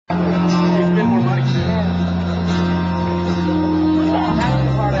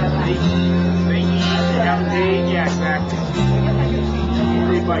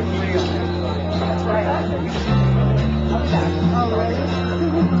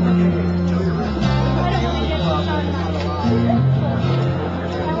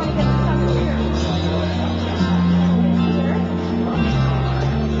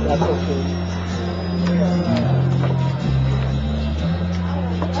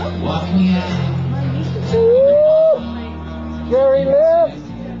Walking out. Jerry lives.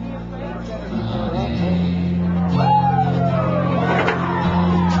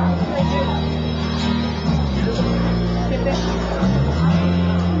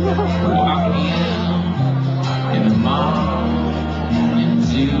 Walking out in the morning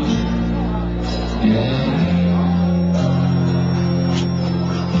dew. Yeah.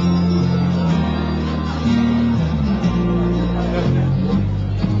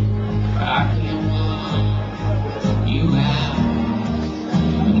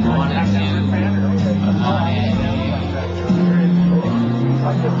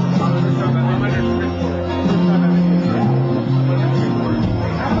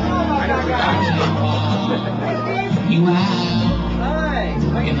 You out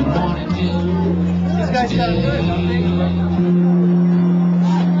in the morning dew. These guys sound good, don't they?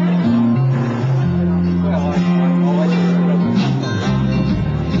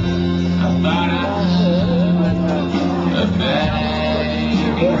 A baby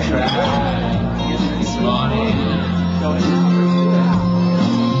cried this morning.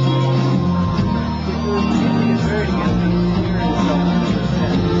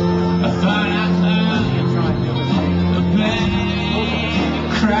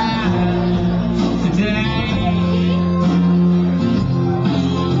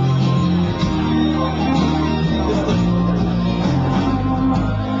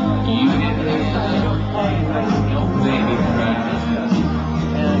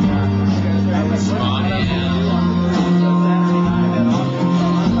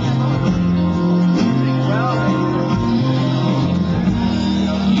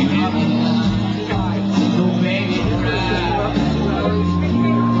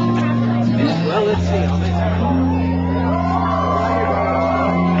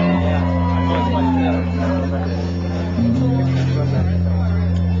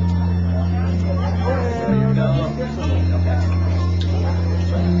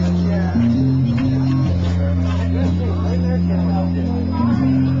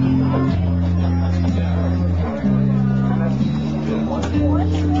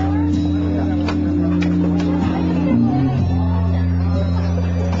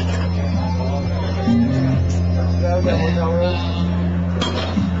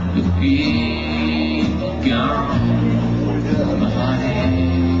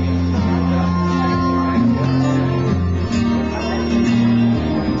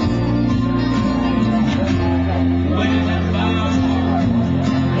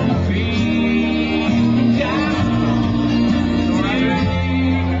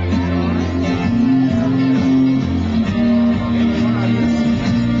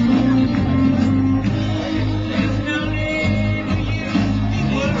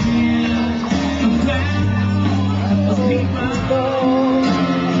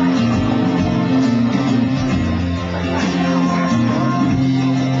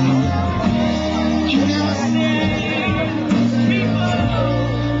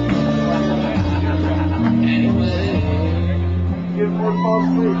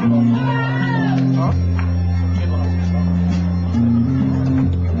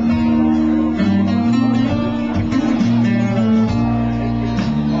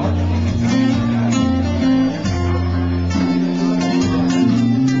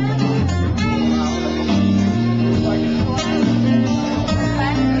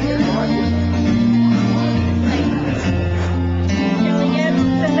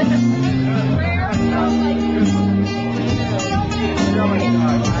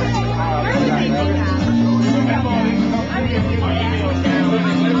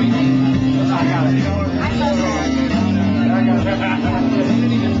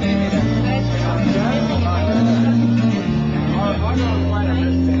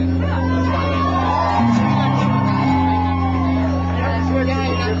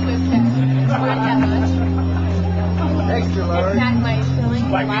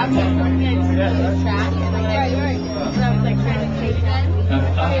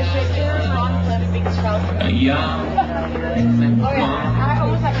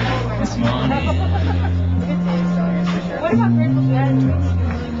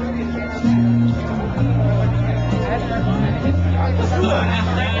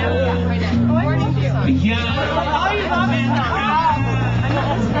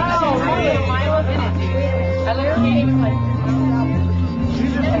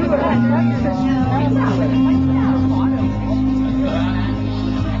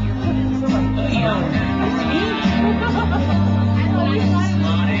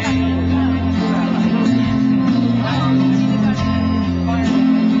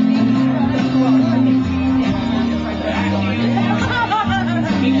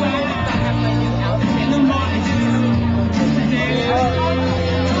 Meanwhile,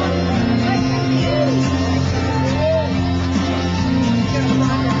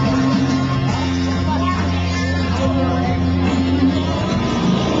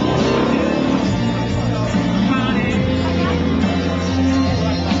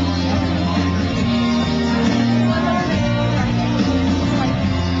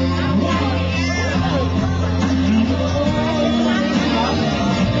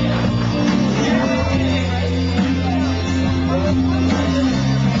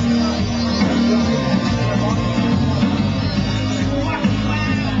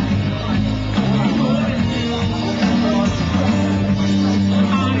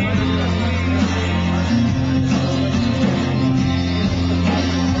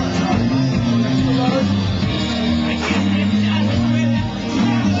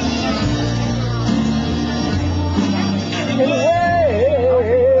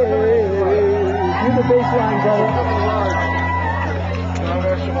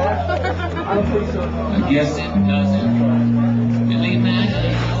 Yes, it doesn't really matter.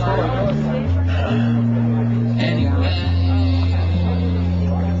 Anyway,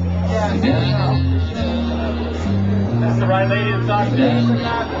 That's the right lady to talk to.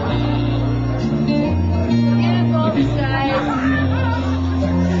 Beautiful, guys.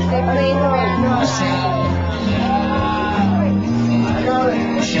 They played around.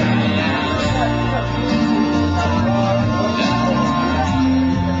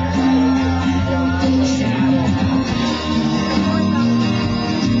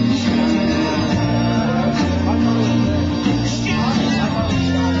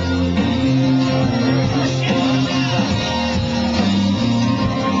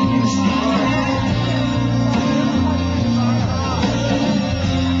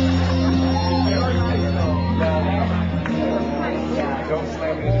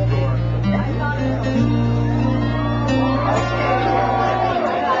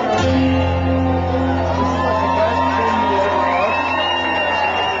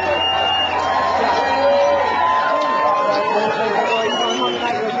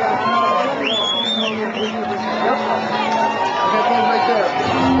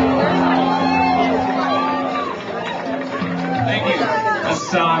 Thank you. This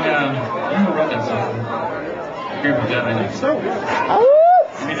song, who wrote that song? Kerry Brown, I think so.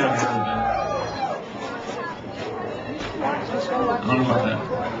 You may not have heard of it. I don't know about that.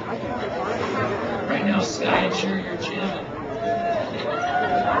 Right now, Sky, I'm sure you're jamming.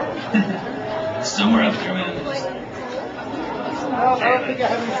 Somewhere up there, man. I don't think I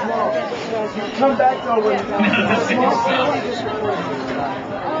have any tomorrow. Come back though when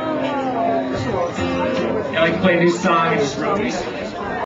I like to play a new song I just wrote recently.